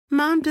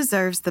Mom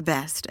deserves the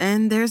best,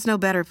 and there's no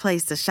better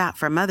place to shop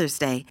for Mother's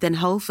Day than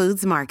Whole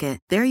Foods Market.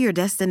 They're your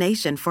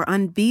destination for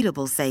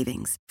unbeatable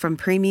savings, from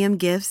premium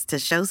gifts to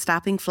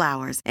show-stopping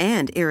flowers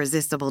and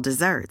irresistible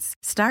desserts.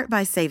 Start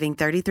by saving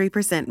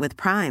 33% with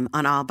Prime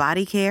on all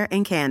body care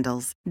and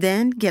candles.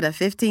 Then get a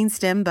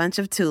 15-stem bunch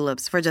of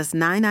tulips for just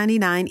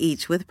 $9.99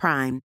 each with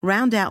Prime.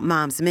 Round out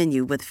Mom's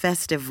menu with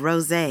festive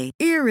rosé,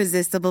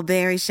 irresistible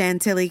berry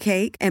chantilly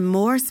cake, and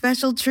more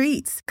special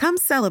treats. Come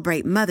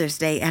celebrate Mother's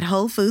Day at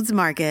Whole Foods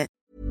Market.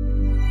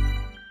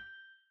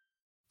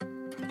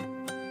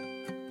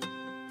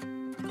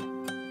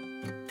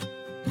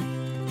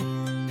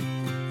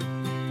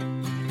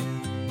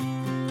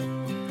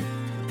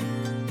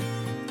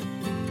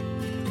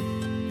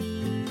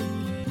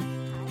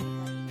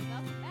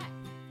 Welcome back.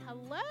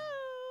 Hello.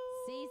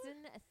 Season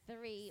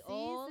 3,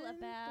 all Season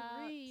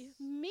about 3.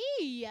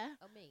 Me.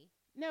 Oh, me.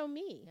 No,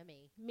 me. No,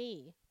 me.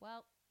 Me.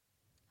 Well,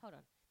 hold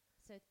on.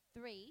 So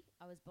 3,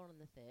 I was born on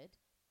the 3rd.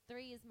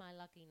 3 is my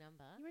lucky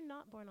number. You were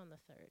not born on the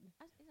 3rd.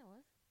 I think I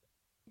was.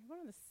 You were born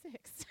on the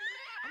 6th.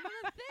 I'm on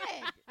the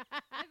 3rd.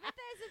 My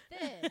birthday's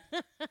the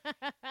 3rd.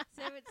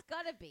 So it's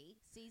got to be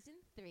season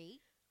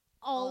 3.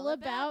 All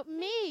about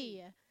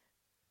me.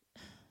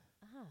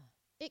 Ah.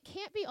 It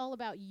can't be all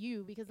about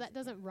you because that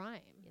doesn't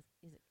rhyme. Yes,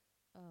 is it?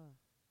 Oh.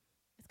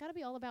 It's got to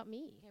be all about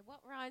me. Okay, what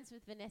rhymes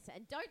with Vanessa?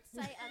 And don't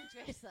say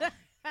undresser.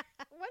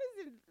 What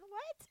is it?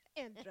 What?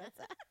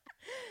 Andressa.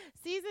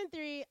 Season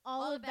 3,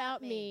 all All about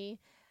about me. me.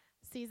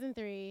 Season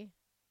 3,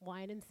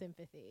 wine and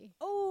sympathy.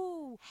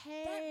 Oh.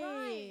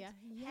 Hey. rhymed.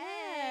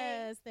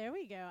 Yes. There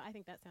we go. I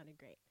think that sounded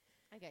great.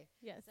 Okay.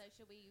 Yes. So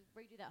shall we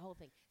redo that whole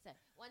thing? So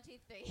 1, 2,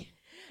 3.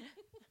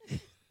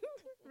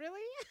 Really?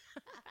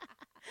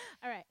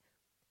 All right.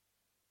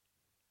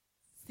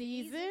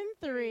 Season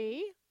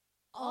 3,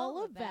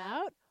 all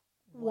about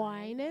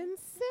wine and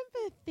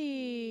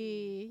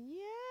sympathy.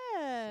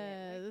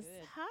 Yes.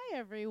 good. Hi,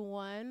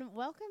 everyone.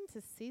 Welcome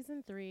to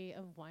Season 3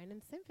 of Wine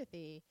and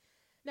Sympathy.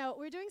 Now,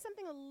 we're doing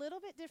something a little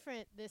bit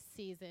different this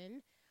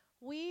season.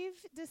 We've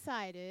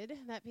decided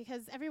that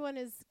because everyone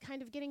is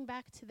kind of getting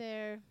back to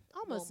their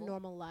almost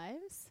normal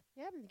lives,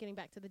 getting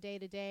back to the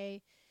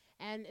day-to-day,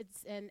 and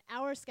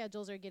our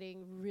schedules are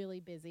getting really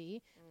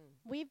busy.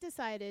 We've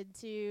decided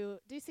to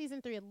do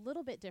season 3 a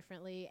little bit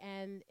differently,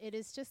 and it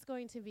is just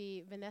going to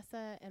be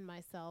Vanessa and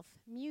myself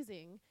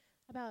musing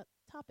about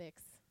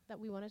topics that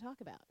we want to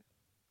talk about.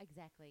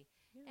 Exactly.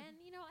 Yeah. And,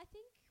 I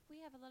think we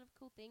have a lot of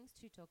cool things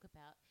to talk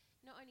about.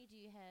 Not only do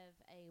you have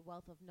a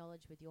wealth of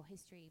knowledge with your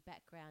history,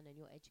 background, and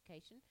your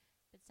education,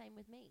 but same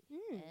with me.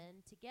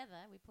 And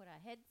together, we put our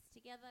heads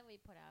together, we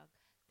put our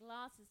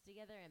glasses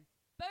together, and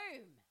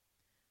boom!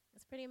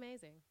 It's pretty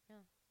amazing.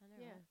 Yeah, I know,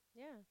 Yeah, right?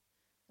 yeah.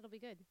 It'll be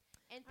good.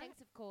 And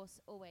thanks, of course,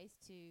 always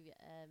to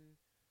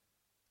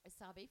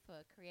Asabi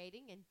for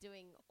creating and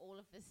doing all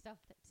of this stuff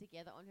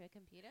together on her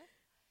computer.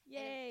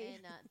 Yay.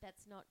 And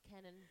that's not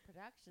Canon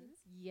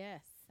Productions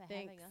Yes. for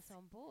Thanks. having us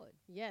on board.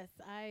 Yes,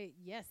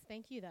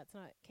 thank you. That's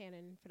not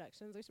Canon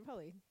Productions. We should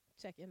probably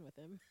check in with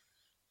them.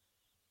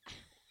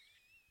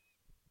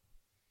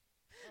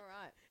 All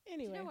right.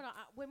 Anyway. Do you know what?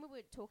 When we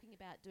were talking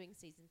about doing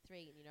season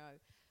 3 and,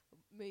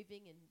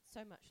 moving and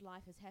so much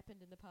life has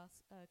happened in the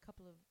past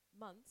couple of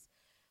months,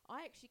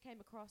 I actually came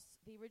across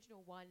the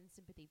original Wine and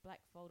Sympathy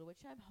black folder,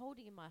 which I'm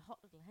holding in my hot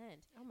little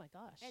hand. Oh, my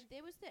gosh. And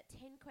there was that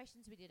 10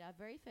 questions we did, our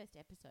very first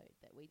episode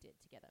that we did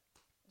together.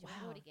 Do you want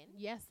to do it again?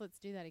 Yes, let's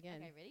do that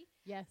again. Okay, ready?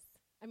 Yes.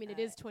 I mean, it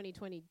is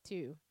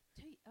 2022.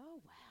 Oh,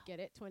 wow. Get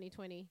it?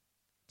 2022.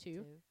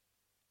 Two.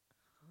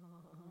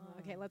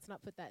 Okay, let's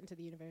not put that into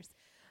the universe.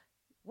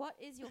 What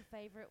is your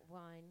favorite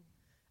wine?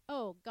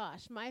 Oh,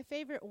 gosh. My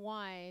favorite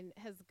wine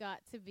has got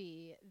to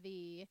be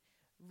the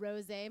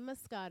Rosé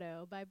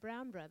Moscato by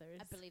Brown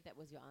Brothers. I believe that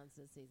was your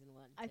answer, season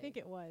 1. I think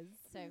it was.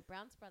 So,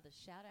 Brown's Brothers,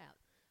 shout out.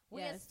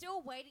 We are Yes.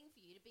 still waiting for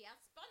you to be our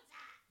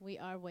sponsor. We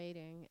are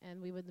waiting,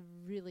 and we would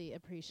really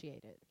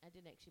appreciate it. I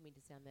didn't actually mean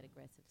to sound that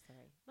aggressive,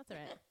 sorry. That's all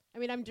right. I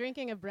mean, I'm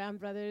drinking a Brown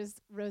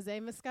Brothers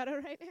Rosé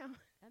Moscato right now.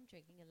 I'm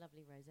drinking a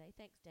lovely rosé.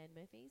 Thanks, Dan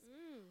Murphy's.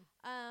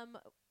 Mm.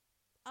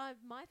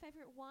 My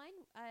favorite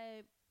wine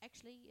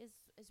actually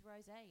is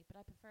rosé, but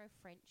I prefer a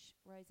French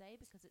rosé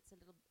because it's a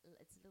little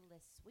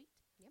less sweet.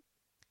 Yep.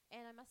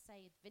 And I must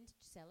say,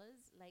 Vintage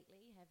Cellars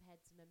lately have had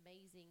some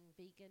amazing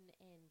vegan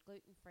and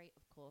gluten-free,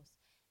 of course,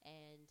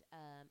 and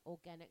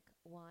organic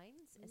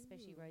wines,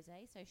 especially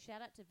rosé. So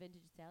shout out to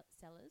Vintage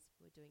Cellars,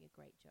 who are doing a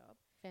great job.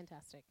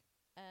 Fantastic.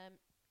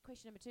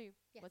 Question number 2.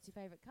 Yes. What's your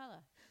favorite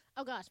color?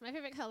 Oh, gosh. My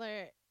favorite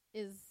color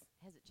is,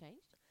 Has it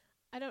changed?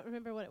 I don't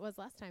remember what it was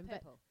last time,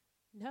 Purple.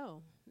 but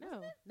no. Ah.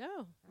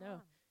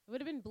 It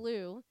would have been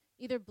blue,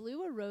 either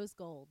blue or rose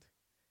gold.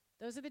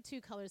 Those are the two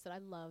colors that I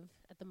love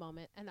at the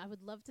moment, and I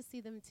would love to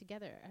see them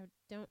together. I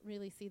don't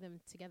really see them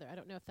together. I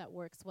don't know if that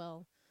works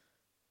well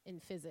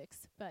in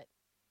physics, but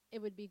it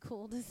would be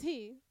cool to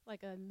see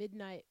like a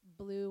midnight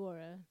blue or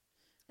a...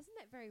 Isn't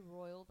that very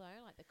royal, though?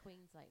 Like the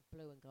Queen's like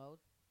blue and gold.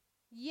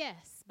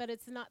 Yes, but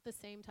it's not the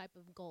same type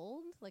of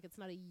gold. Like it's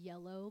not a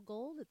yellow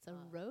gold. It's a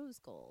rose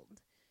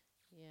gold.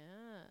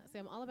 Yeah. See,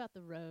 I'm all about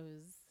the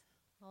rose.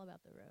 All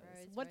about the rose.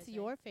 Rose, What's rosé.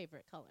 your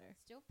favorite color?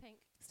 Still pink.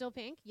 Still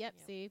pink? Yep.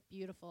 Yep. See,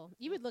 beautiful.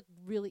 You Yep. would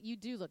look you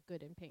do look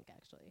good in pink,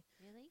 actually.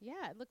 Really?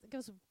 Yeah, it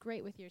goes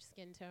great with your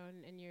skin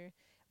tone and your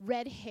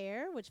red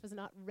hair, which was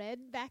not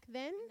red back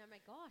then. Oh my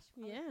gosh.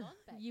 I was Yeah, blonde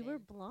back you then. were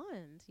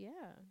blonde. Yeah.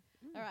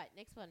 Mm. All right,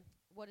 next one.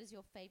 What is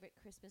your favorite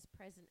Christmas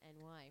present and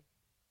why?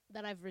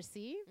 That I've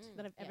received,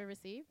 that I've yeah. ever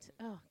received.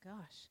 Oh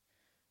gosh,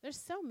 there's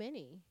so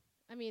many.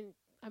 I mean,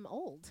 I'm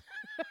old.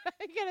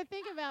 I gotta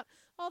think about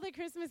all the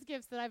Christmas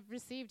gifts that I've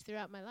received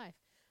throughout my life.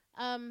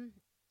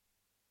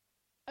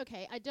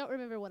 Okay, I don't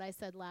remember what I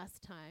said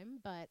last time,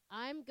 but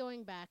I'm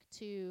going back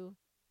to.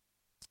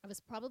 I was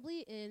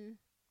probably in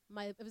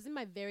my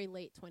very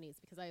late 20s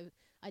because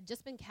I'd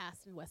just been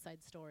cast in West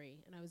Side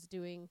Story, and I was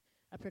doing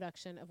a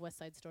production of West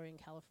Side Story in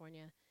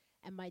California,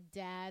 and my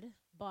dad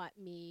bought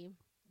me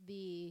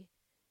the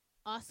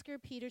Oscar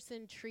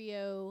Peterson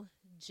Trio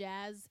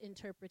jazz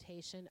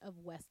interpretation of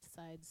West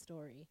Side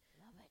Story.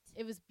 Love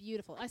it. It was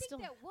beautiful. I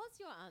think that was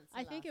your answer.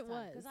 I think it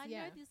was, because I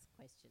yeah. know this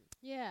question.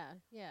 Yeah,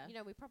 yeah. You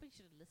know, we probably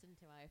should have listened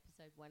to our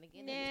episode 1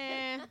 again.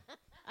 Nah,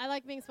 I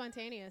like being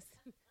spontaneous.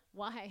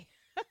 Why?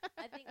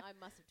 I think I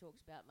must have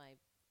talked about my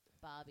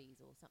Barbies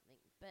or something,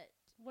 but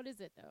What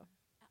is it though?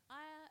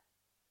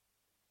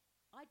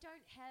 I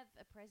don't have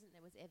a present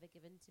that was ever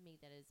given to me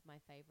that is my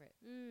favorite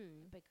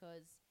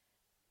because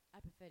I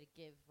prefer to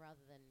give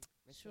rather than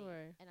receive.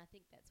 Sure. And I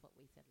think that's what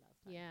we said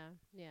last time. Yeah,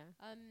 yeah.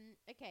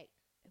 Okay.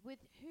 With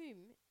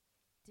whom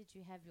did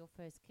you have your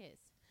first kiss?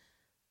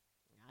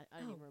 I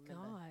don't even remember.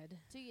 God.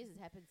 2 years has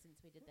happened since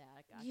we did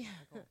that. I Yeah.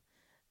 can't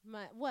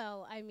recall.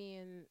 Well, I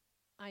mean,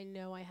 I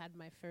know I had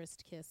my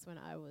first kiss when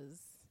I was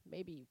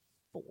maybe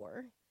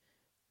 4.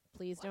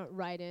 Please What? don't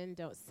write in.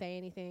 Don't say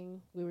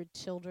anything. We were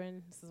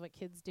children. This is what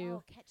kids do.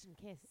 Oh, catch and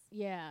kiss.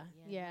 Yeah,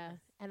 Yeah, yeah. nice.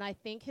 And I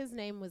think his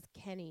name was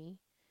Kenny.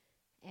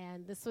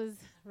 And this was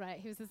right.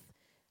 He was this.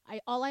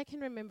 All I can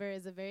remember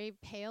is a very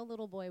pale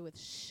little boy with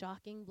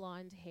shocking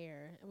blonde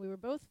hair, and we were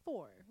both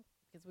 4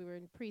 because we were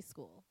in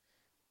preschool.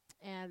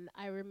 And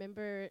I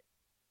remember,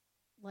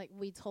 like,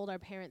 we told our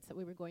parents that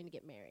we were going to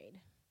get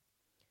married.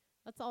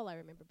 That's all I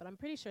remember, but I'm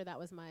pretty sure that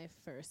was my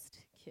first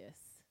kiss.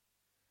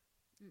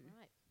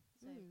 Right.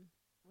 So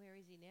where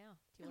is he now?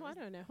 Do Oh, I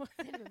don't know.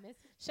 send him a message?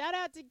 Shout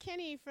out to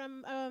Kenny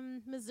from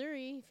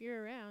Missouri if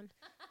you're around.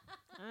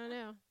 I don't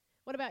know.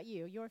 What about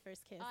you? Your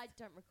first kiss? I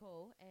don't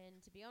recall,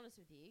 and to be honest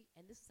with you,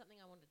 and this is something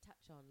I want to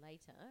touch on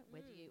later,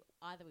 whether you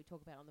either we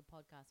talk about on the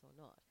podcast or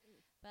not.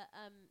 But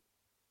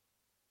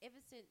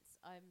ever since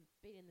I've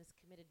been in this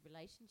committed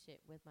relationship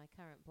with my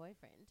current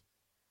boyfriend,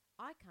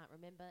 I can't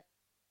remember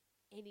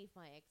any of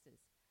my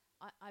exes.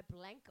 I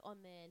blank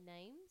on their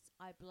names,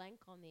 I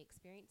blank on the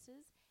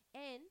experiences,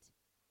 and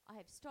I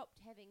have stopped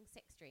having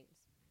sex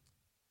dreams.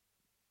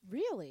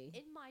 Really?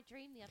 In my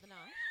dream the other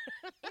night,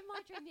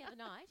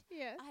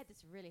 Yes. I had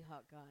this really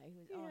hot guy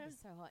who was he's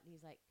so hot, and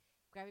he's like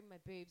grabbing my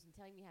boobs and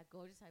telling me how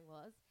gorgeous I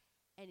was,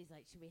 and he's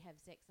like, "Should we have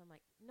sex?" I'm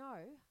like,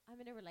 "No, I'm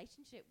in a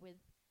relationship with,"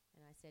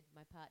 and I said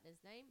my partner's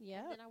name,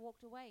 Yep. and then I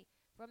walked away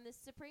from this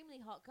supremely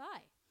hot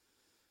guy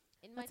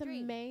in my That's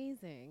dream.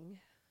 amazing.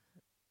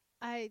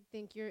 I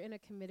think you're in a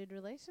committed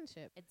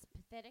relationship. It's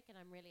pathetic, and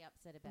I'm really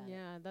upset about it.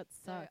 Yeah, that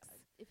So, sucks.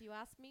 if you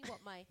ask me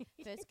what my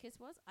first kiss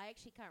was, I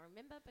actually can't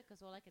remember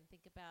because all I can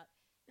think about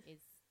is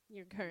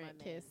Your my current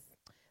man. kiss.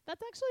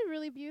 That's actually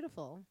really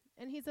beautiful.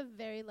 And he's a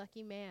very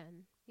lucky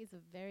man. He's a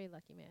very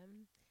lucky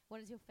man. What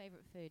is your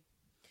favorite food?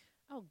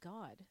 Oh,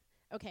 God.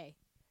 Okay.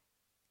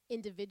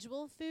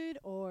 Individual food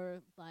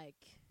or like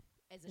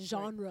As a group?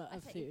 genre I'd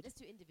of say food? let's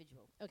do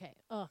individual. Okay.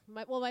 Oh,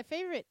 my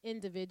favorite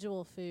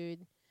individual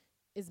food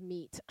is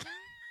meat.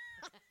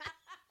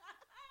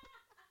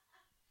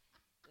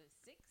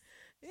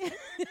 Meat.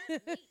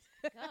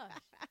 Gosh,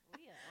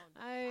 we are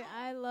on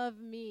I love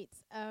meat,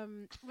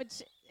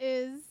 which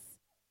is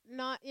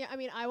not. Yeah, I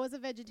mean, I was a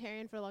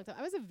vegetarian for a long time.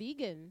 I was a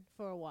vegan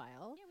for a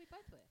while. Yeah, we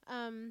both were.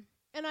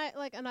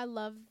 And I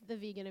love the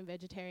vegan and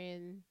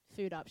vegetarian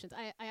food options.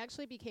 I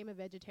actually became a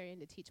vegetarian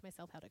to teach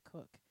myself how to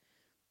cook.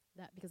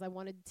 That because I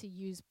wanted to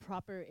use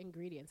proper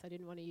ingredients. I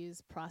didn't want to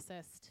use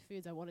processed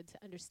foods. I wanted to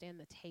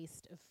understand the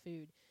taste of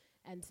food.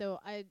 And so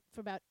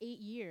for about 8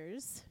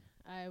 years,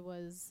 I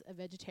was a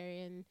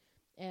vegetarian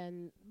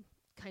and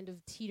kind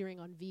of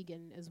teetering on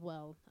vegan as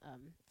well.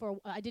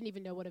 I didn't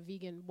even know what a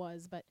vegan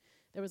was, but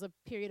there was a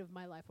period of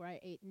my life where I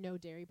ate no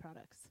dairy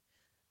products.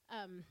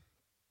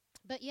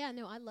 But yeah,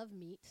 no, I love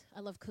meat.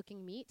 I love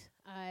cooking meat.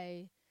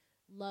 I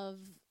love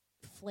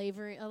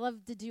flavoring. I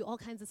love to do all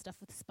kinds of stuff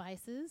with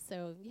spices.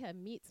 So yeah,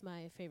 meat's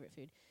my favorite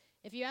food.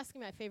 If you ask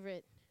me my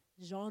favorite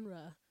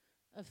genre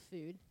of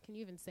food, can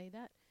you even say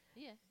that?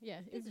 Yeah. Yeah,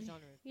 It's a genre.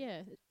 of food.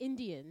 Yeah,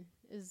 Indian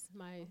is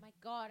my. Oh my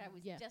God, I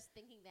was Yeah. just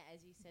thinking that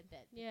as you said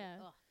that. Yeah.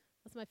 Oh,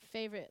 That's my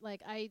favorite.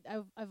 Like I've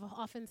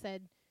often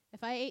said,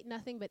 if I ate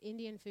nothing but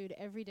Indian food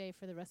every day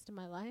for the rest of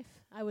my life,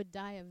 I would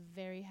die a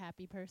very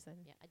happy person.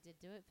 yeah, I did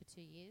do it for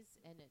 2 years,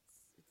 and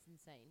it's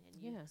insane,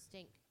 and Yeah. you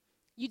stink.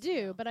 You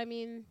do, Smell. but I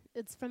mean,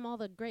 it's from all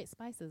the great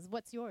spices.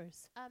 What's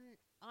yours?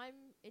 I'm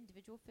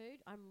individual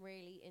food. I'm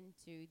really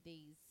into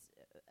these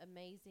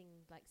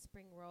amazing like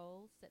spring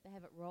rolls that they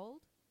have it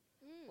rolled,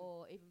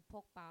 or even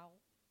pork bao.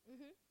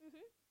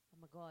 Oh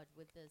my god,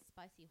 with the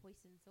spicy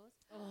hoisin sauce.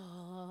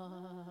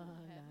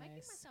 Making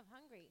Nice. myself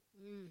hungry.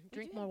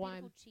 Drink We do more have a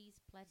wine. beautiful cheese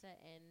platter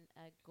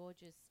and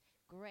gorgeous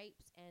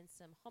grapes and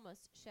some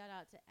hummus. Shout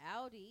out to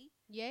Aldi.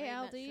 Yay, Very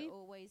much Aldi. for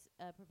always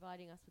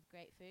providing us with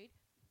great food.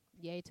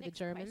 Yay to Next the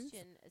Germans.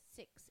 question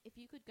 6. If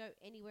you could go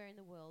anywhere in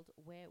the world,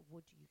 where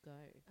would you go?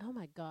 Oh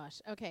my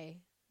gosh. Okay.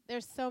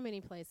 There's so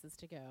many places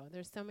to go.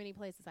 There's so many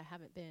places I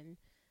haven't been.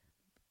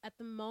 At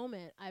the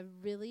moment, I'm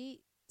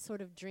really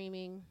sort of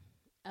dreaming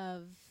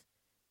of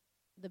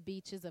the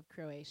beaches of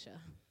Croatia.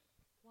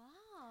 Wow.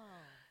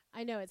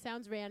 I know it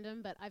sounds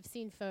random, but I've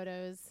seen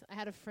photos. I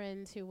had a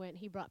friend who went,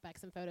 he brought back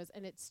some photos,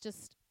 and it's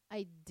just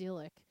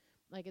idyllic.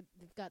 Like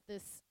they've got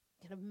this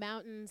kind of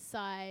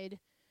mountainside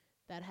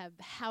that have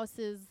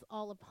houses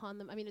all upon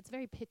them. I mean, it's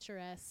very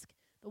picturesque.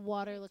 The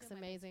water looks Two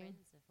of my best amazing.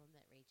 friends are from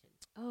that region.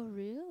 Oh,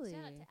 really?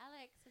 Shout out to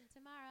Alex and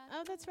Tamara.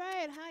 Oh, that's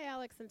right. Hi,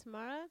 Alex and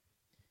Tamara.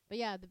 But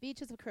yeah, the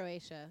beaches of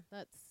Croatia.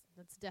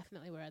 That's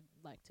definitely where I'd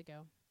like to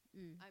go.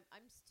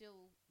 I'm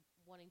still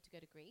wanting to go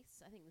to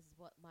Greece. I think this is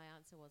what my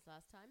answer was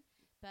last time.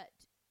 But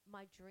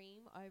my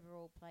dream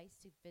overall place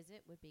to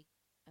visit would be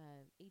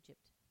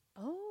Egypt.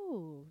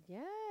 Oh,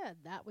 yeah,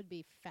 that would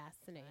be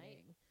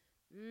fascinating.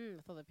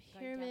 With all the Going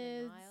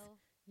pyramids. down the Nile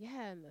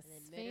Yeah, and the and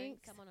then murdering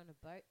Sphinx. someone on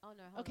a boat. Oh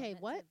no, hold Okay, on,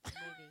 what? that's a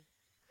movie.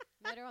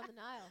 Murder on the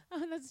Nile.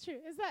 Oh, that's true.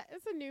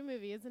 It's a new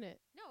movie, isn't it?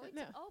 No, it's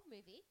No. an old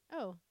movie,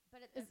 Oh,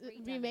 but it's they've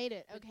redone remade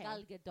it. with Okay.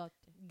 Gal Gadot.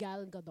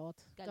 Gal Gadot.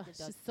 Gal Gosh,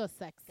 Gadot. she's so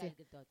sexy. Gal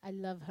Gadot. I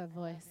love her I love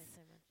voice. her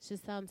so much. She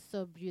sounds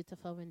so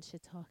beautiful when she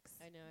talks.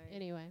 I know.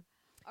 Anyway.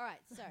 All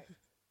right, so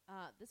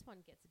this one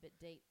gets a bit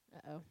deep.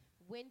 Uh-oh.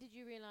 When did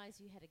you realize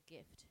you had a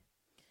gift?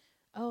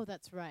 Oh,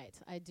 that's right.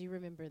 I do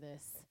remember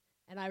this.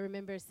 And I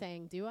remember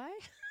saying, do I?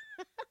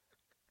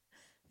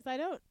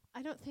 Because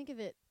I don't think of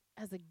it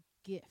as a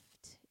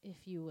gift,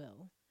 if you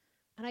will.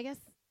 And I guess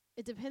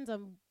it depends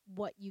on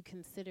what you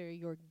consider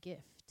your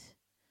gift.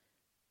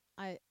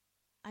 I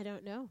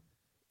don't know.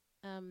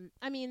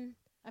 I mean,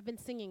 I've been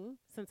singing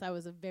since I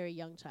was a very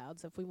young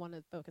child, so if we want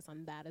to focus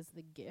on that as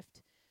the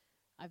gift,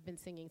 I've been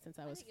singing since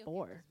I was think your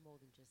 4. gift is more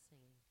than just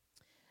singing.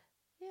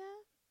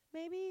 Yeah,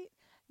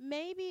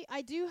 maybe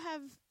I do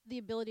have the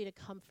ability to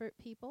comfort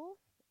people,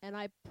 and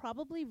I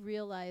probably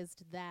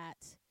realized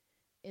that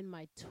in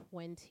my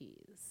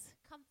 20s.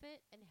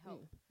 Comfort and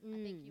help. Mm.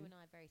 I think you and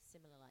I are very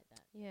similar like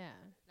that. Yeah.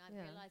 And I've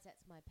yeah. realized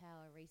that's my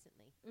power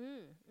recently.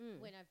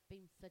 When I've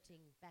been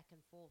flitting back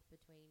and forth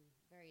between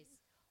various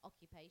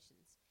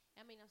occupations.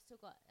 I mean, I've still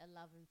got a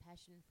love and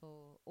passion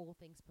for all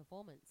things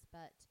performance,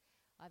 but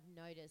I've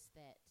noticed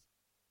that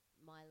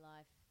my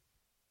life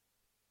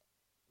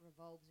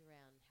revolves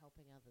around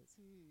helping others.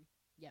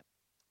 Yep.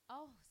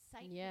 Oh,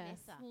 Saint Yes.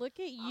 Vanessa. Look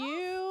at Oh,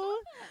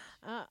 you.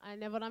 stop I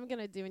know what I'm going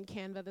to do in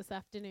Canva this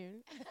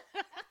afternoon.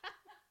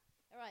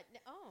 All right.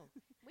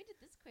 When did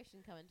this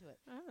question come into it?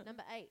 Oh.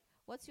 Number 8.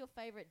 What's your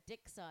favorite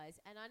dick size?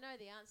 And I know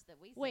the answer that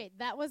we said. Wait,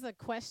 that was a That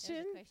was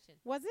question? a question.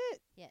 Was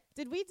it? Yeah.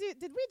 Did we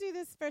do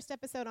this first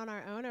episode on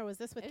our own, or was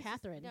this with It was just-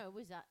 Catherine? No, it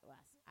was us.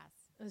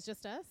 It was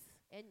just us?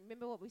 And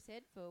remember what we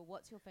said for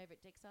what's your favorite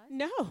dick size?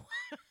 No.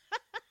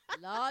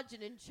 Large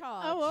and in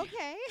charge. Oh,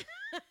 okay.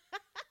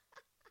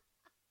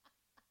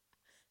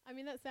 I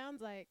mean, that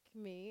sounds like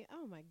me.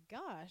 Oh my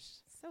gosh,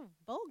 so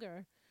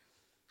vulgar.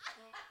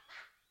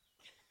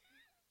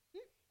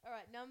 All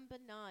right, number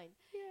 9.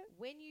 Yeah.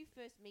 When you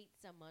first meet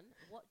someone,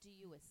 what do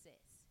you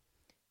assess?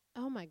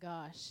 Oh my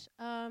gosh.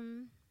 I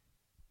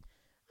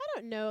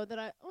don't know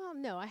that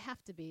no, I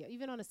have to be.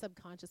 Even on a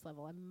subconscious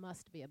level, I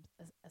must be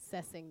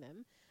assessing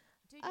them.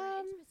 Dude, you're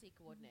an intimacy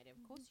coordinator.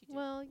 Of course you do.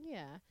 Well,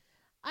 yeah.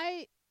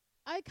 I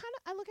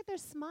look at their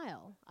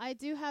smile. I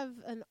do have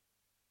an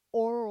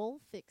oral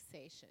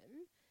fixation.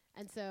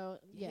 And so,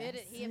 you yes. heard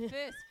it here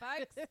first,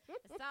 folks.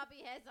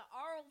 Asabi has an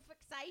oral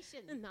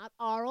fixation. Not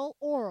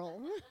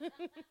oral.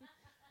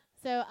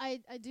 So I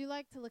do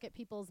like to look at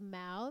people's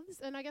mouths,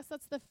 and I guess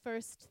that's the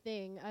first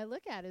thing I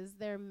look at is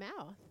their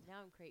mouth. Now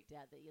I'm creeped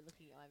out that you're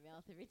looking at my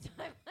mouth every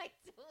time I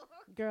talk.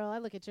 Girl, I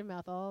look at your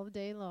mouth all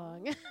day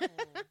long.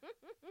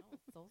 Oh,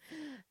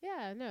 saucy.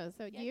 Yeah, no.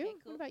 So Yeah, you? okay,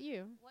 cool. What about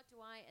you? What do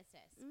I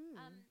assess? Mm.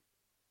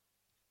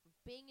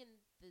 Being in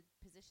the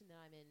position that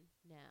I'm in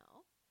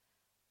now,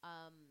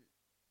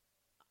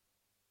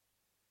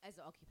 as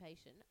an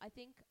occupation, I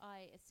think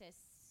I assess.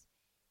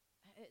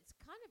 It's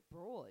kind of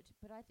broad,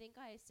 but I think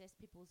I assess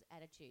people's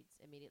attitudes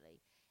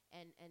immediately,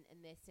 and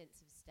their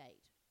sense of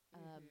state.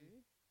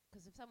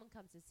 Because if someone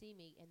comes to see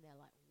me and they're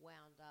like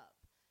wound up,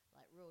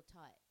 like real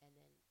tight, and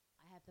then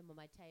I have them on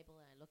my table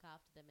and I look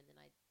after them, and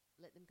then I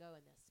let them go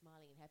and they're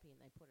smiling and happy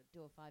and they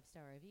do a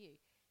 5-star review,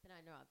 then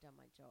I know I've done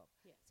my job.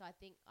 Yeah. So I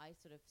think I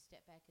sort of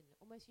step back and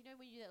almost, when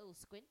you do that little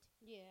squint,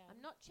 Yeah. I'm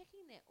not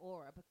checking their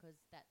aura because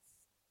that's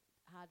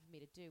hard for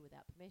me to do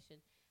without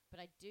permission,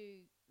 but I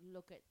do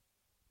look at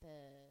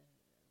the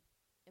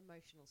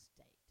emotional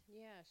state.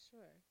 Yeah,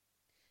 sure.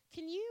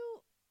 Can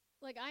you,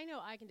 I know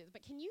I can do this,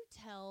 but can you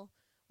tell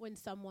when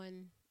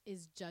someone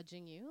is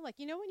judging you. Like,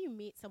 you know, when you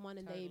meet someone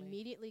and they Totally.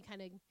 immediately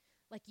kind of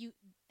like you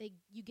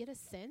get a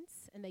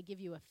sense and they give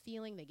you a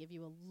feeling, they give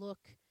you a look,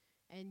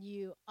 and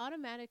you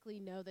automatically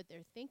know that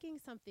they're thinking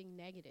something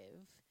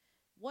negative.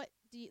 What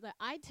do you like?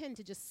 I tend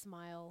to just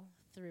smile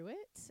through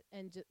it,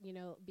 and you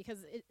know,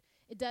 because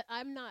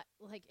I'm not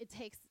like it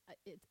takes.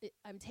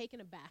 I'm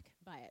taken aback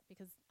by it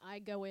because I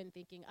go in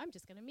thinking I'm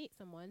just going to meet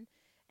someone,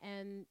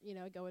 and you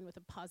know, I go in with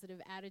a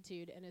positive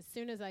attitude, and as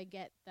soon as I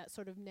get that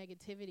sort of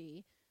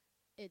negativity,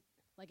 it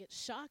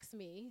shocks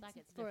me Like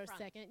it's an for a affront.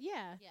 second.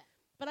 Yeah. Yeah.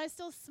 But I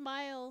still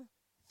smile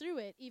through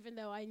it, even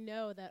though I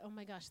know that, oh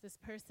my gosh, this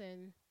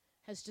person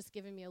has just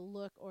given me a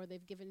look or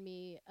they've given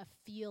me a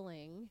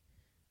feeling.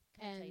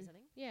 Can I tell you And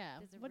something? yeah,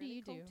 There's a what really do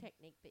you cool do?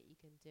 technique that you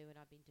can do, and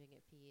I've been doing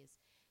it for years,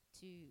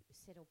 to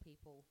settle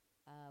people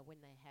when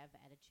they have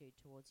attitude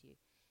towards you.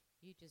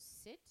 You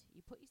just sit,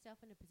 you put yourself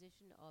in a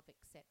position of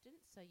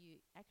acceptance, so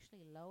you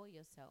actually lower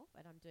yourself,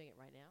 and I'm doing it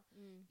right now.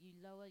 You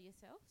lower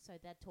yourself so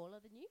they're taller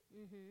than you,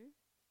 Mm-hmm.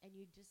 and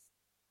you just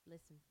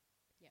listen.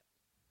 Yep.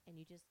 And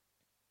you just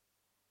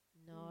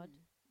nod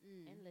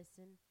Mm. and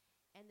listen,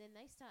 and then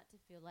they start to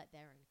feel like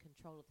they're in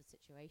control of the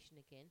situation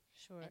again,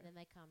 Sure. and then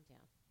they calm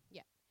down.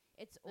 Yeah.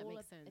 It's That all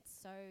makes sense. it's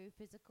so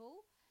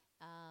physical,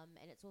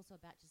 and it's also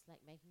about just like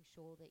making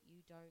sure that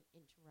you don't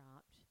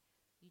interrupt,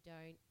 you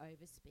don't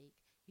overspeak,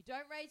 you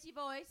don't raise your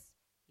voice.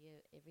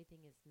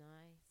 Everything is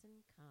nice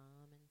and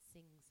calm and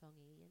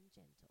sing-songy and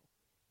gentle.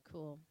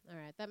 Cool. All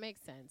right, that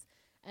makes sense.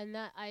 And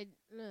that I'm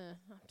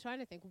trying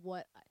to think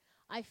what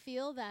I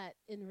feel that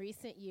in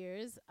recent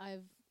years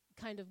I've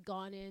kind of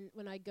gone in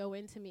when I go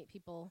in to meet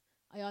people,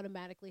 I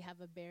automatically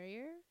have a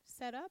barrier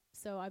set up,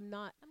 so I'm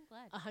not I'm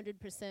glad.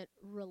 100%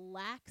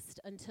 relaxed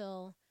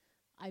until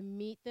I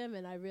meet them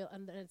and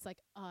and then it's like,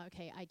 oh,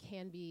 okay, I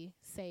can be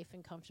safe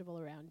and comfortable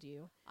around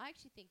you. I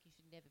actually think you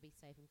should never be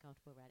safe and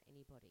comfortable around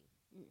anybody.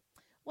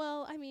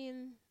 Well, I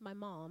mean, my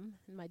mom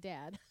and my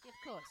dad, Yeah, of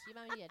course, your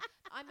mum and your dad.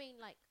 I mean,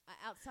 like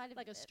outside of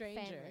like a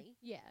stranger. family.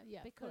 Yeah,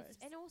 of Because course.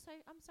 and also,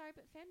 I'm sorry,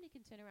 but family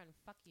can turn around and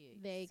fuck you.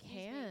 They Excuse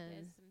me, can.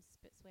 there's some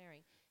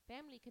swearing.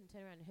 Family can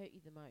turn around and hurt you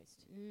the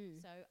most.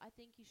 So I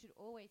think you should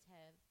always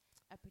have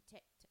a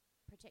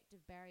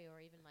protective barrier, or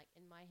even like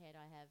in my head,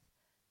 I have,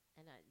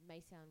 and it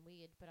may sound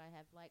weird, but I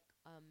have like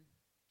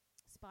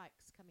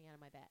spikes coming out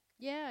of my back,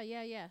 Yeah.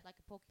 like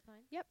a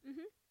porcupine, Yep.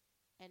 Mm-hmm.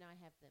 and I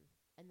have them,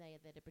 and they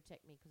are there to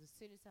protect me. Because as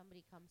soon as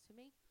somebody comes for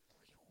me,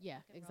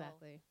 Yeah, rock and roll,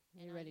 exactly.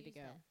 and You're I ready to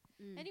use go.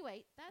 that.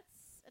 Anyway,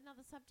 that's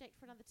another subject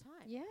for another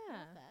time. Yeah,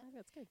 Love that. I think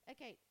that's good.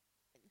 Okay,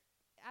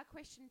 our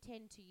question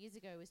 2 years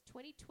ago was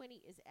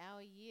 2020 is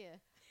our year.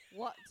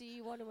 What do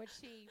you want to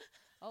achieve?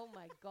 Oh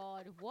my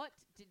God, what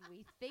did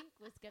we think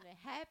was going to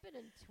happen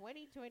in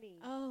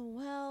 2020? Oh,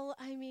 well,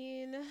 I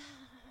mean,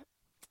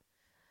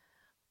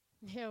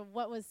 you know,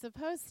 what was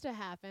supposed to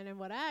happen and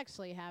what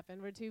actually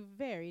happened were two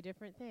very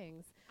different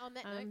things. On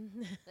that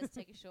note, let's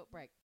take a short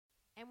break.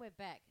 And we're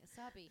back.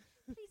 Asabi,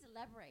 please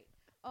elaborate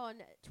on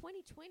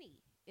 2020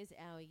 is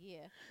our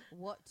year.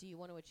 What do you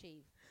want to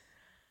achieve?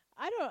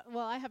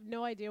 I have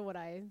no idea what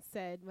I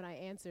said when I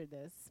answered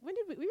this. When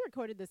did we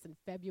recorded this in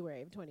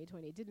February of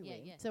 2020, didn't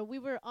we? Yeah. So we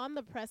were on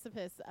the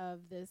precipice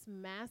of this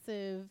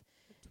massive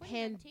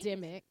 2019 isn't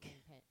pandemic. It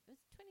was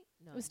 20.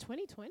 No. It was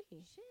 2020.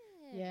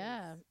 Shit.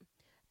 Yeah.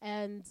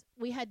 And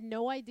we had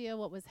no idea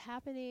what was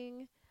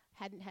happening,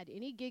 hadn't had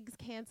any gigs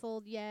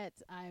canceled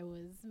yet. I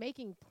was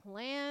making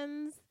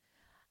plans.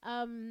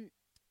 And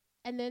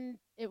then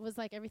it was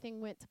like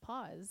everything went to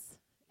pause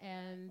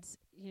and,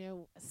 you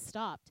know,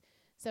 stopped.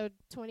 So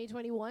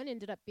 2021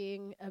 ended up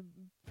being a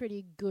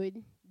pretty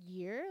good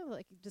year,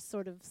 like just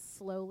sort of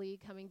slowly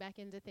coming back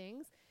into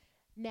things.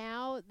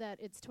 Now that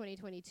it's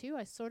 2022,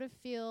 I sort of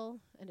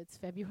feel, and it's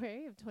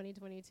February of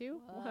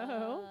 2022.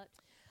 Whoa. What?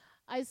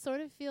 I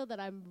sort of feel that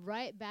I'm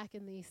right back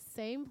in the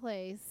same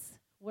place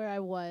where I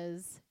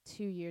was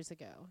 2 years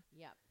ago.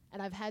 Yep.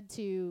 And I've had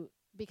to,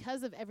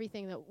 because of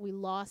everything that we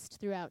lost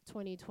throughout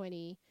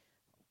 2020,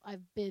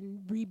 I've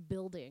been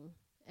rebuilding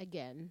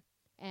again.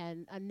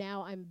 And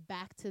now I'm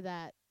back to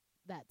that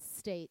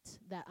state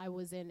that I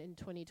was in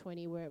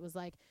 2020, where it was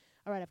like,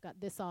 all right, I've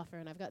got this offer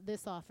and I've got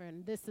this offer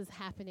and this is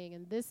happening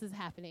and this is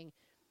happening.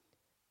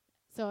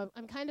 So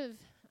I'm kind of,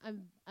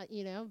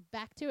 you know,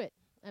 back to it.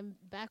 I'm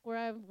back where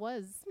I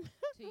was.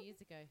 2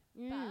 years ago.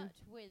 Mm. But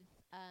with,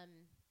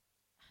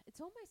 it's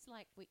almost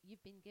like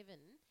you've been given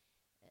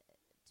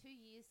 2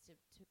 years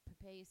to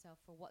prepare yourself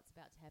for what's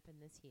about to happen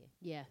this year.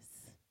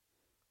 Yes.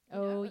 You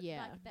know, Oh,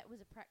 yeah. Like that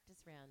was a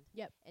practice round.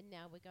 Yep. And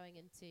now we're going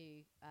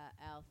into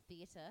our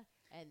theatre,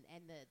 and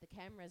the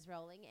camera's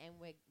rolling, and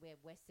we're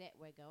set,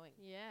 we're going.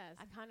 Yes.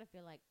 I kind of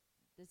feel like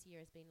this year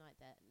has been like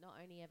that. Not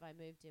only have I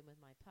moved in with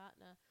my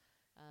partner,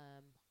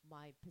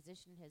 my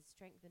position has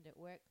strengthened at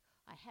work.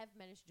 I have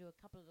managed to do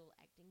a couple of little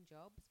acting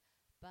jobs,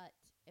 but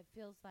it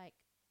feels like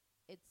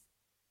it's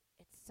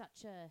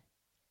such a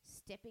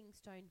stepping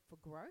stone for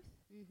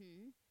growth.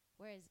 Mm-hmm.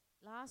 Whereas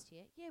last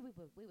year, yeah, we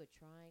were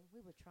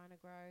trying to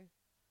grow,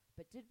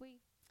 but did we?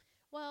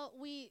 Well,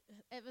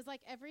 it was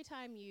like every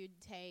time you'd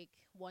take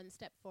one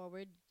step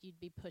forward, you'd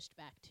be pushed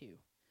back two.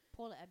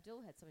 Paula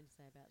Abdul had something to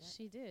say about that.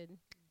 She did.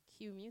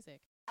 Cue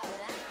music.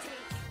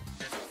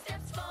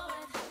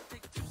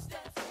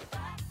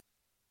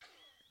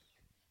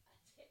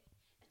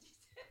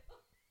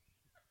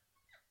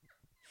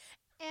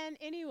 And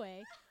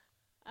anyway,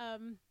 I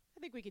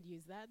think we could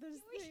use that.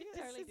 We should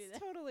totally do it's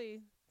that.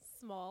 totally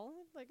small.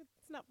 Like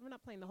it's not. We're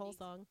not playing the whole Needs-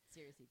 song.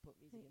 Seriously, put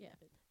music in Yeah.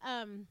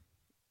 it.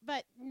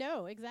 But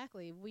no,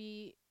 exactly.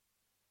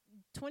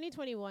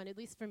 2021, at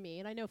least for me,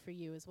 and I know for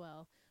you as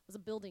well, was a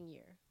building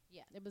year.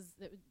 Yeah. It was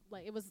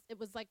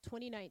like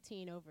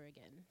 2019 over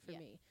again for Yeah.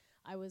 me.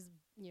 I was,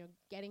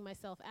 getting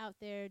myself out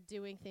there,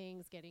 doing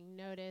things, getting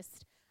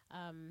noticed,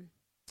 and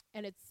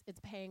it's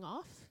paying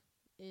off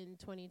in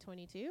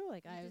 2022.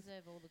 Like You I've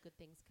deserve all the good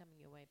things coming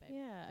your way, baby.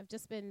 yeah, I've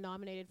just been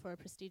nominated for a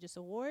prestigious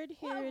award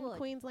What here in award?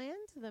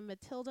 Queensland, the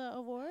Matilda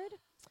Award.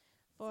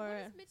 So what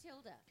is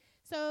Matilda?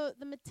 So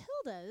the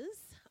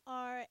Matildas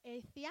are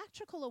a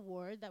theatrical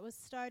award that was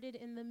started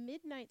in the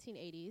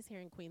mid-1980s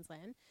here in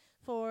Queensland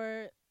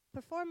for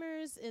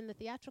performers in the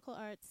theatrical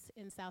arts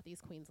in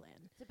southeast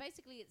Queensland. So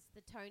basically, it's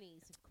the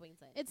Tonys of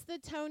Queensland. It's the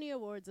Tony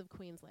Awards of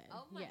Queensland.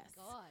 Oh my yes.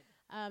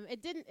 God.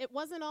 It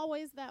wasn't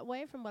always that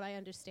way from what I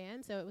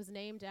understand. So it was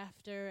named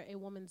after a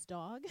woman's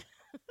dog.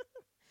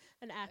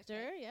 An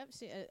actor, Okay. yep.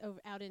 She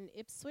out in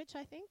Ipswich,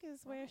 I think,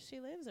 is where Right. she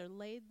lives, or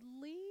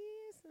Laidley,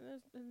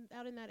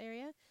 out in that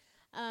area.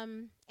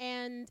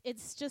 And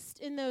it's just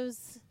in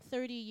those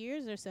 30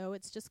 years or so,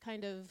 it's just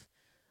kind of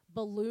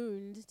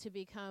ballooned to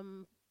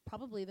become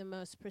probably the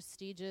most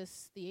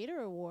prestigious theater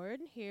award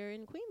here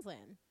in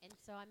Queensland. And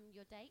so I'm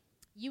your date?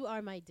 You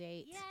are my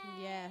date. Yes.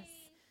 Yay!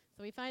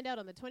 So we find out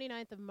on the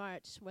 29th of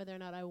March whether or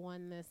not I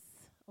won this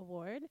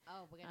award.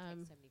 Oh, we're going to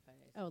take so many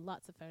photos. Oh,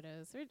 lots of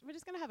photos. We're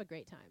just going to have a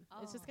great time.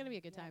 It's just going to be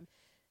a good yeah. time.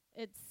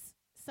 It's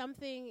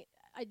something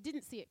I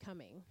didn't see it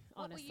coming,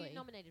 What honestly. were you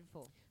nominated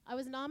for? I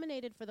was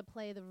nominated for the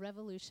play The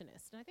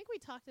Revolutionist, and I think we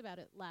talked about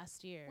it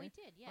last year We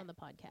did, yeah. on the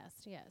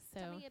podcast. Yes. So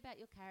Tell me about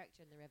your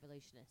character in The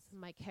Revolutionist.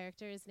 my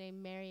character is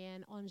named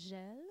Marianne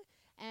Angèle,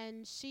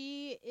 and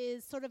she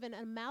is sort of an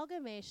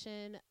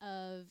amalgamation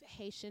of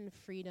Haitian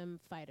freedom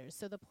fighters.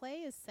 So the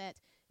play is set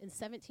in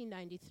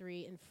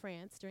 1793 in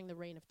France during the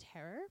Reign of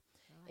Terror.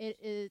 Right.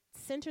 It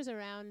centers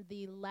around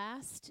the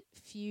last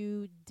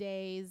few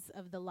days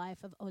of the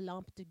life of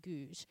Olympe de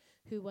Gouges,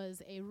 who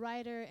was a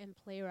writer and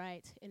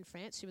playwright in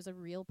France. She was a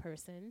real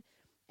person,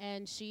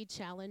 and she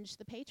challenged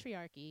the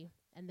patriarchy,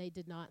 and they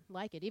did not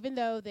like it, even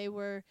though they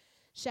were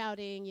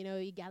shouting,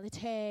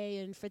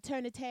 égalité and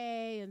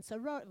fraternité and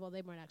sororité. Well,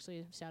 they weren't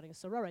actually shouting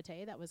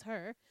sororité. That was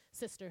her,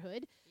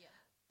 sisterhood. Yeah.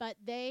 But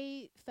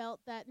they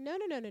felt that, no.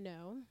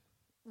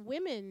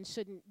 Women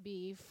shouldn't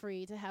be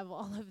free to have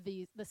all of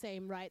the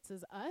same rights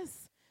as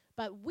us,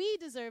 but we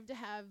deserve to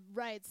have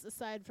rights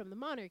aside from the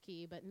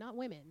monarchy, but not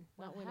women.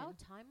 Well, not women. how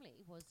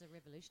timely was The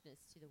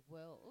Revolutionist to the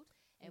world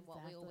and what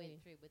we all Exactly.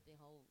 went through with the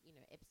whole,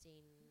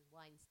 Epstein,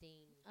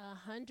 Weinstein.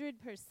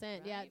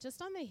 100%. Yeah, Right.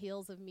 just on the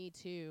heels of Me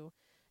Too.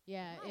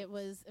 Yeah, Nice. it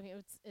was. I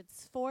mean,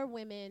 it's 4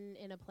 women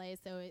in a play,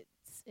 so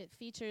it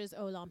features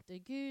Olympe de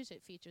Gouges,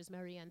 it features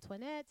Marie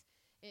Antoinette,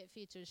 it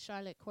features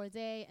Charlotte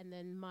Corday, and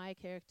then my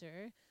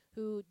character,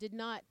 who is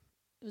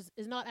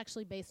not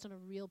actually based on a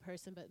real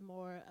person, but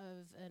more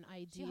of an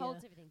idea. She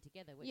holds everything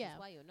together, which Yeah. is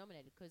why you're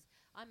nominated. Because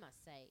I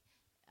must say,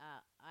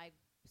 I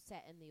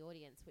sat in the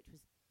audience, which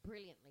was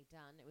brilliantly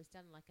done. It was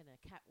done like in a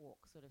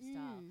catwalk sort of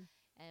style,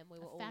 and we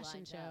A were all fashion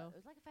lined show. up. It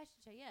was like a fashion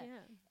show,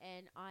 yeah.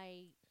 And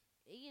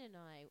Ian and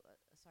I,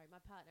 my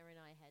partner and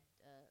I had,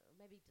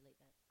 maybe delete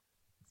that.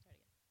 Start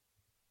again.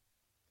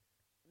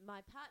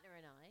 My partner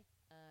and I,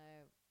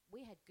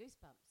 we had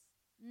goosebumps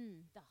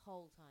the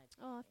whole time.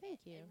 Oh,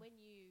 thank you. And when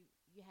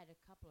you had a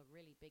couple of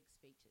really big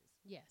speeches.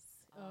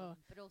 Yes. Oh,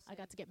 But also, I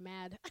got to get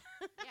mad.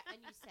 yeah,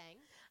 and you sang.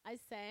 I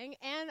sang,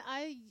 and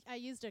I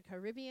used a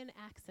Caribbean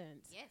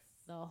accent Yes.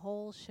 the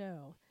whole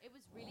show. It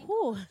was really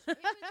Whew. good.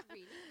 It was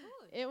really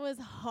good. It was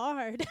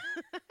hard.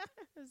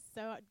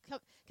 So,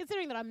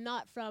 considering that I'm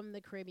not from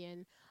the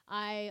Caribbean,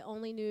 I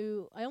only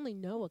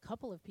know a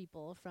couple of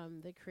people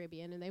from the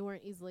Caribbean, and they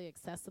weren't easily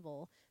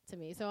accessible to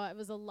me. So it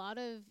was a lot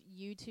of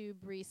YouTube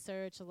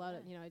research, a lot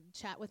of I'd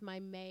chat with my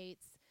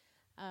mates,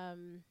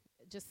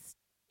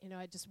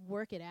 I'd just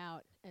work it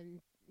out, and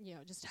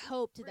just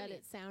hoped that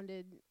Brilliant. it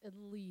sounded at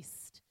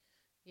least,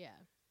 yeah.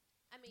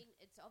 I mean,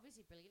 it's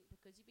obviously brilliant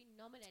because you've been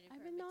nominated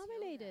I've for been a Matilda.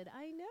 nominated.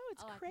 I know,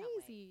 it's I can't wait.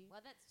 crazy. Well,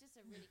 that's just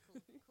a really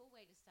cool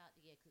way to start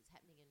the year because it's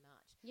happening in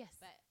March. Yes.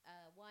 But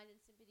Wine and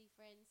Sympathy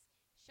friends,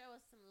 show us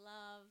some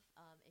love.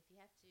 If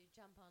you have to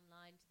jump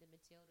online to the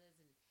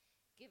Matildas and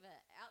give an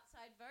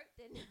outside vote,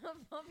 then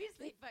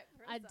obviously vote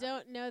for us. I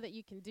don't know that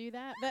you can do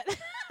that, but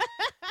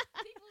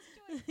People's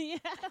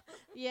choice.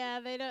 yeah,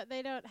 they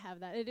don't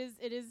have that. It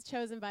is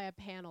chosen by a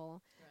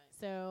panel. Right.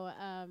 So,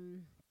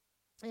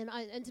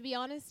 and to be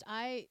honest,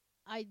 I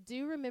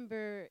do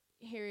remember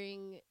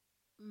hearing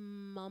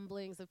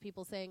mumblings of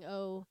people saying,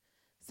 "Oh,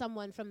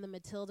 someone from the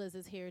Matildas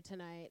is here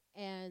tonight,"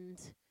 and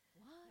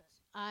What?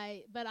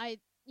 I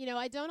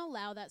I don't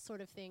allow that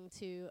sort of thing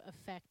to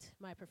affect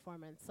my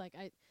performance. Like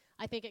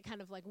I think it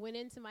kind of like went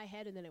into my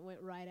head and then it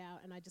went right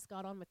out, and I just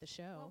got on with the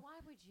show. Well, why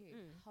would you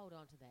hold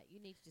on to that? You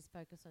need to just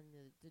focus on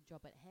the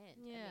job at hand.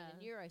 Yeah. I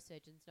mean, a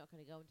neurosurgeon's not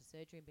going to go into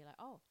surgery and be like,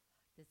 oh,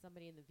 there's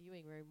somebody in the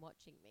viewing room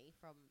watching me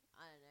from,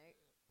 I don't know,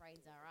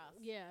 brains are us.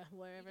 Yeah, You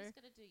wherever. just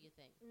got to do your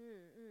thing.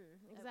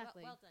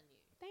 Exactly. Well done, you.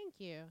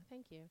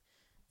 Thank you.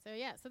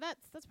 So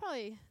that's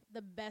probably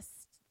the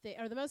best thing,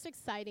 or the most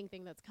exciting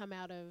thing that's come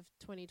out of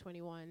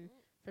 2021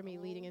 for me,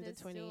 leading into there's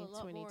still a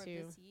lot more of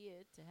 2022. this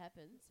year to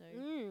happen, so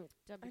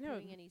don't be I know.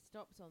 putting any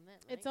stops on that,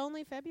 mate. It's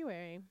only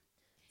February.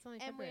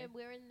 and February.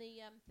 we're in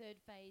the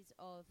third phase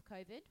of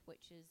COVID,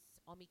 which is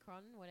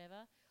Omicron,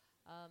 whatever.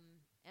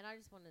 And I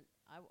just want to,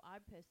 I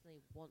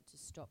personally want to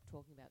stop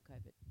talking about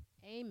COVID.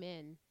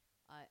 Amen.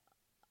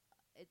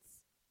 It's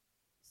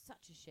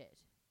such a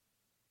shit,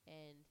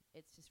 and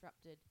it's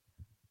disrupted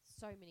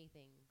so many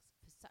things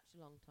for such a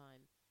long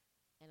time,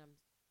 and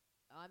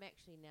I'm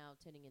actually now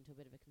turning into a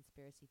bit of a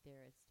conspiracy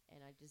theorist, and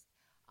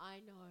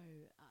I know,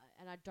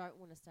 and I don't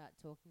want to start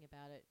talking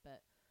about it, but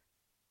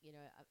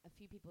a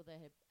few people that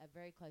are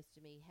very close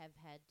to me have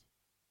had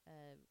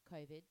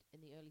COVID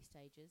in the early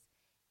stages,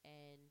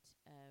 and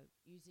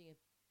using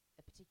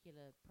a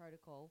particular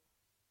protocol,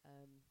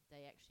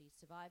 they actually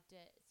survived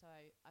it. So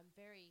I'm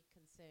very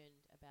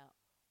concerned about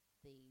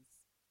these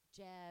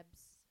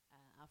jabs,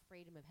 our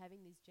freedom of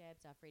having these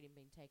jabs, our freedom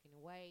being taken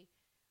away.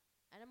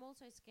 And I'm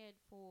also scared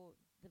for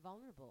the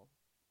vulnerable.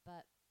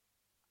 But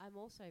I'm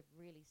also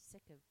really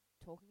sick of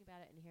talking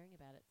about it and hearing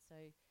about it. So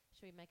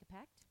should we make a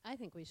pact? I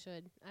think we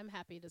should. I'm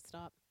happy to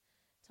stop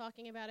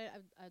talking about it.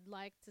 I'd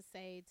like to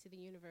say to the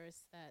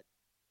universe that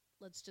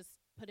let's just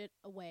put it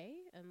away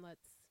and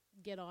let's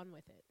get on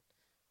with it.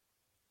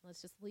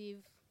 Let's just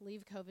leave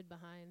COVID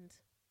behind.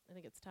 I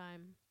think it's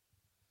time.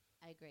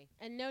 I agree.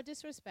 And no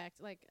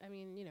disrespect. Like, I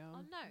mean,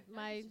 Oh, no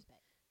disrespect.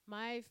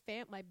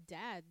 my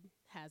dad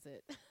has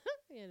it,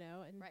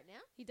 and Right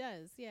now? he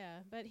does, yeah.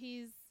 But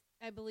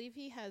I believe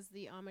he has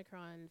the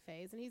Omicron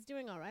phase, and he's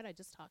doing all right. I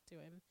just talked to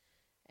him,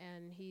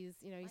 and he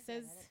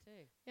says,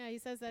 he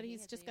says that And he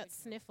he's had just the got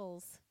original.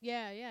 sniffles.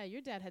 Yeah.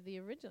 Your dad had the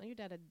original. Your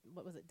dad had,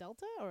 what was it,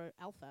 Delta or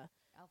Alpha?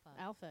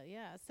 Alpha,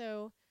 yeah.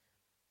 So,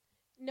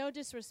 no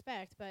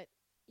disrespect, but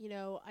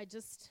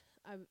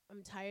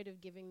I'm tired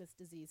of giving this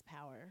disease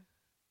power.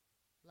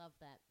 Love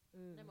that.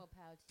 No more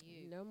power to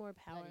you. No more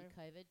power.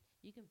 Bloody COVID.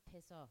 You can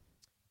piss off.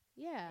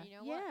 Yeah. And you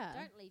know yeah. what?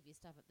 Don't leave your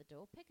stuff at the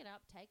door. Pick it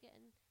up, take it,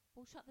 and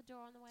we'll shut the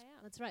door on the way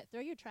out. That's right.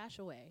 Throw your trash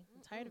away.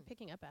 I'm tired of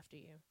picking up after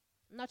you.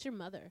 I'm not your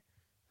mother.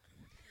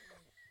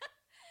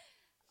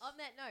 On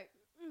that note,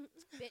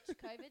 bitch,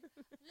 COVID,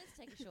 let's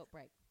take a short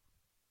break.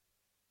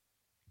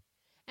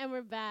 And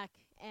we're back,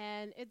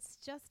 and it's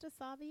just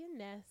Asabi and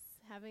Ness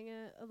having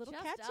a little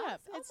Just catch us?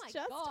 up. Oh It's my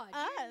just God.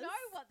 us. You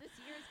know what this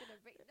year is going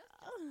to bring.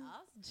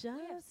 Not just us.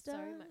 We have Just so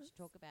us. much to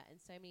talk about and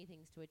so many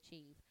things to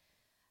achieve.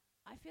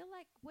 I feel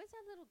like, where's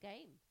our little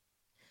game?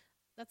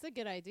 That's a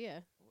good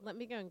idea. Let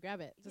me go and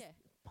grab it. Just Yeah.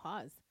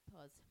 pause.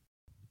 Pause.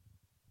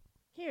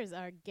 Here's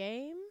our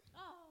game.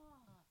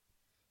 Oh,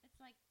 it's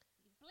like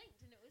you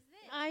blinked and it was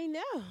there. I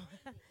know.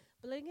 Crazy.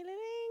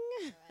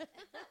 Bling-a-ling. Alright.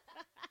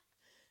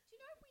 Do you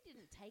know we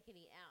didn't take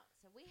any out?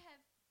 So we have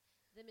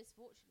the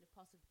misfortune of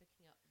possibly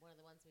picking up one of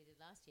the ones we did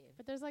last year.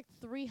 But there's like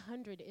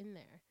 300 in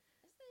there.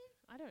 Is there?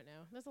 I don't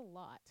know. There's a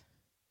lot.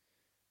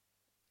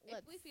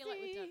 If we feel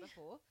like we've done it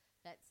before,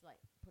 that's like,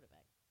 put it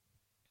back.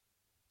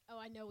 Oh,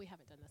 I know we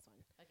haven't done this one.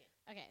 Okay.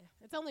 Okay,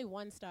 it's only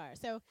 1 star.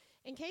 So,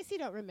 in case you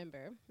don't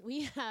remember,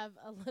 we have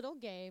a little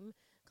game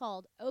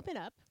called Open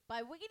Up.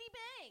 By Wiggity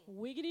Bang!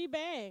 Wiggity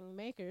Bang,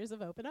 makers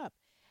of Open Up.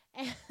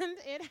 And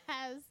it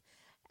has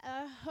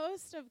a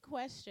host of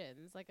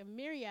questions, like a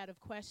myriad of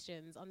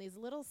questions on these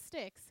little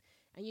sticks,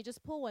 and you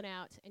just pull one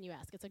out and you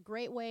ask. It's a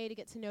great way to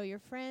get to know your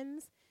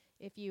friends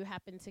if you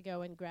happen to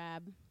go and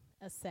grab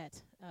a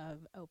set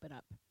of Open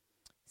Up.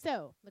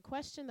 So, the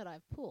question that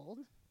I've pulled: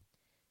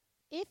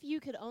 if you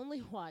could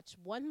only watch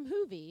one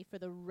movie for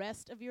the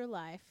rest of your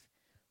life,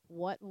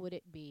 what would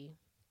it be?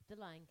 The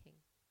Lion King.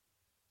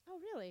 Oh,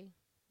 really?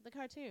 The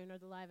cartoon or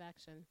the live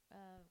action?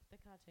 The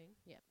cartoon.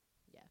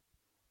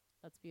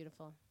 That's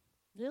beautiful.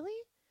 Really?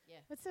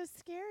 Yeah. It's so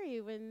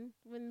scary when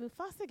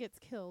Mufasa gets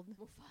killed.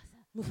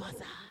 Mufasa.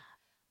 Mufasa.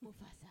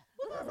 Mufasa.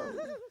 Mufasa.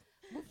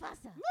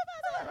 Mufasa.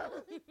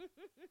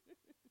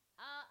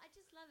 I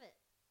just love it.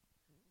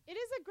 It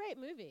is a great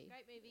movie.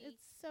 Great movie.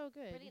 It's so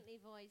good. Brilliantly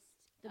voiced.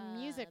 The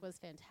music was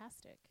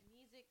fantastic.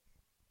 Music,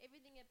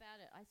 everything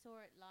about it. I saw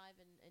it live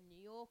in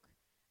New York.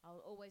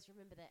 I'll always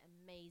remember that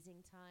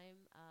amazing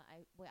time.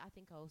 I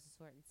think I also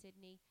saw it in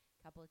Sydney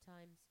a couple of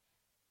times.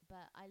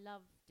 But I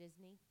love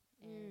Disney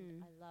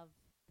and I love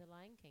The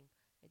Lion King.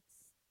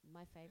 It's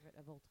my favorite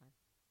of all time.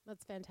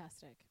 That's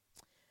fantastic.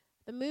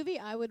 The movie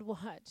I would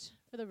watch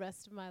for the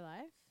rest of my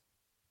life,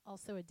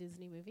 also a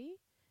Disney movie,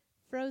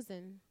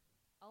 Frozen.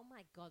 Oh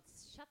my God,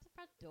 shut the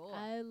front door.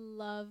 I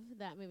love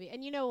that movie.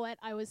 And you know what?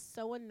 I was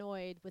so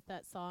annoyed with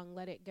that song,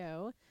 Let It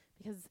Go,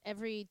 because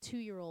every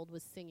 2-year-old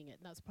was singing it.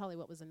 And that's probably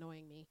what was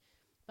annoying me.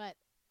 But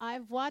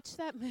I've watched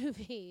that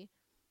movie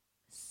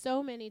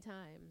so many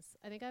times.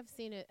 I think I've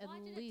seen it at Why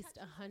did it least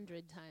touch you so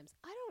 100 times.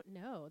 I don't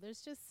know.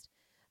 There's just,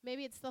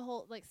 maybe it's the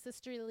whole like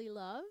sisterly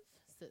love.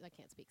 I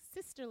can't speak.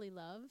 Sisterly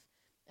love.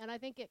 And I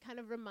think it kind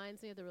of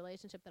reminds me of the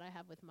relationship that I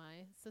have with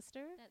my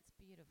sister. That's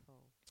beautiful.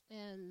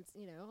 And,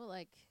 you know,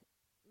 like,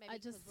 Maybe I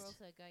because just- we're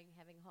also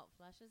having hot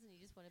flushes and you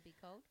just want to be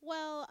cold.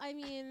 well, I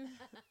mean,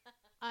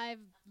 I've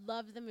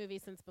loved the movie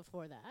since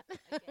before that.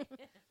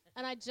 Okay.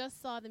 And I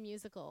just saw the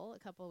musical a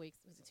couple of weeks.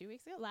 Was it 2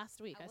 weeks ago?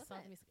 Last week. Oh, I was saw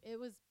it? the musical. It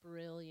was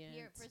brilliant.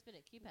 Here at Brisbane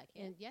at QPAC,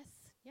 yeah? And yes,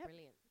 yep,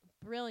 Brilliant.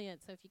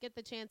 brilliant. So if you get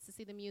the chance to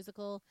see the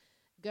musical,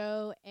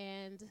 go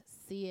and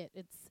see it.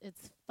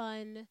 It's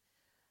fun.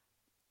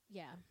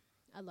 Yeah,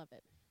 I love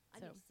it. I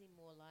So- need to see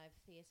more live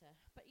theatre.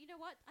 But you know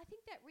what? I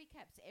think that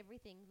recaps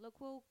everything. Look,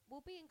 we'll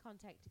be in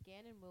contact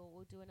again, and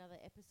we'll do another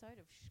episode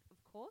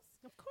of course.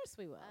 Of course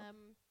we will.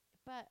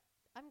 But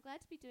I'm glad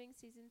to be doing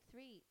season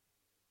 3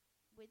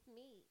 with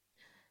me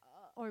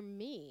Or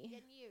me.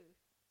 and you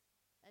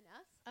and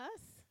us.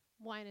 Us.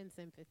 Wine and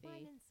Sympathy.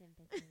 Wine and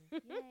sympathy.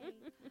 Yay.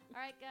 All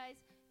right, guys.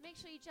 Make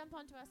sure you jump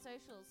onto our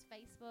socials,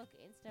 Facebook,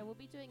 Insta. We'll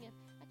be doing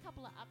a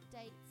couple of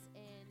updates.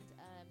 And,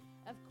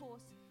 of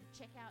course,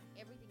 check out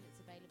everything that's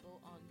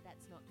available on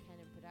That's Not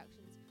Canon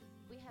Productions.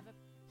 We have a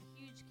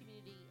huge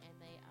community, and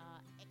they are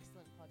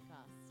excellent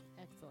podcasts.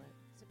 Excellent.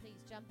 So please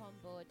jump on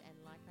board and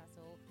like us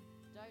all.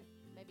 Don't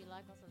maybe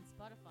like us on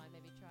Spotify.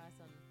 Maybe try us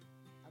on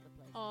other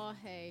places. Oh,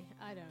 hey,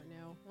 I don't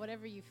know.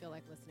 Whatever you feel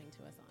like listening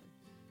to us on.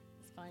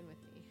 It's fine with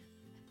me.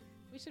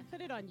 We should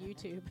put it on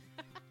YouTube.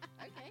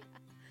 Okay.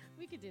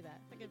 We could do that.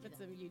 I could do put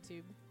that. some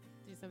YouTube.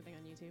 Do something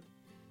on YouTube.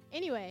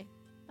 Anyway,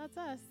 that's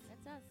us.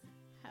 That's us.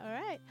 All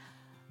right.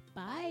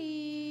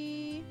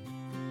 Bye.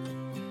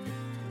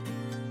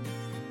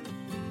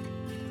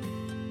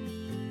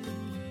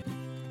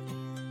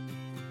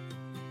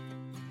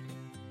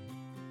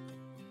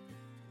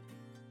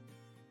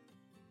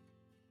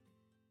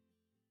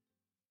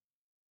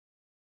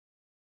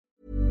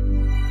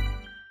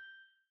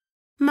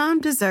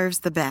 Mom deserves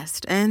the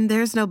best, and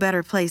there's no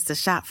better place to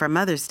shop for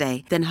Mother's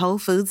Day than Whole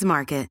Foods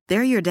Market.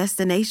 They're your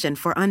destination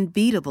for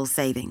unbeatable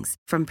savings,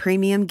 from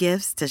premium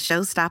gifts to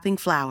show-stopping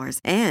flowers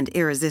and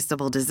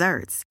irresistible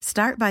desserts.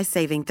 Start by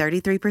saving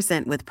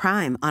 33% with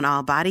Prime on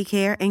all body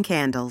care and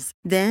candles.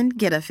 Then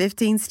get a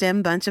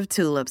 15-stem bunch of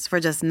tulips for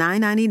just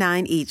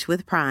 $9.99 each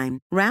with Prime.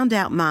 Round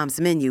out Mom's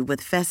menu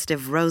with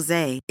festive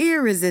rosé,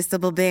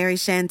 irresistible berry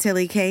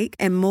chantilly cake,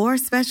 and more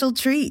special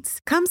treats.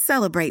 Come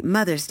celebrate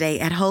Mother's Day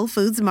at Whole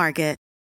Foods Market.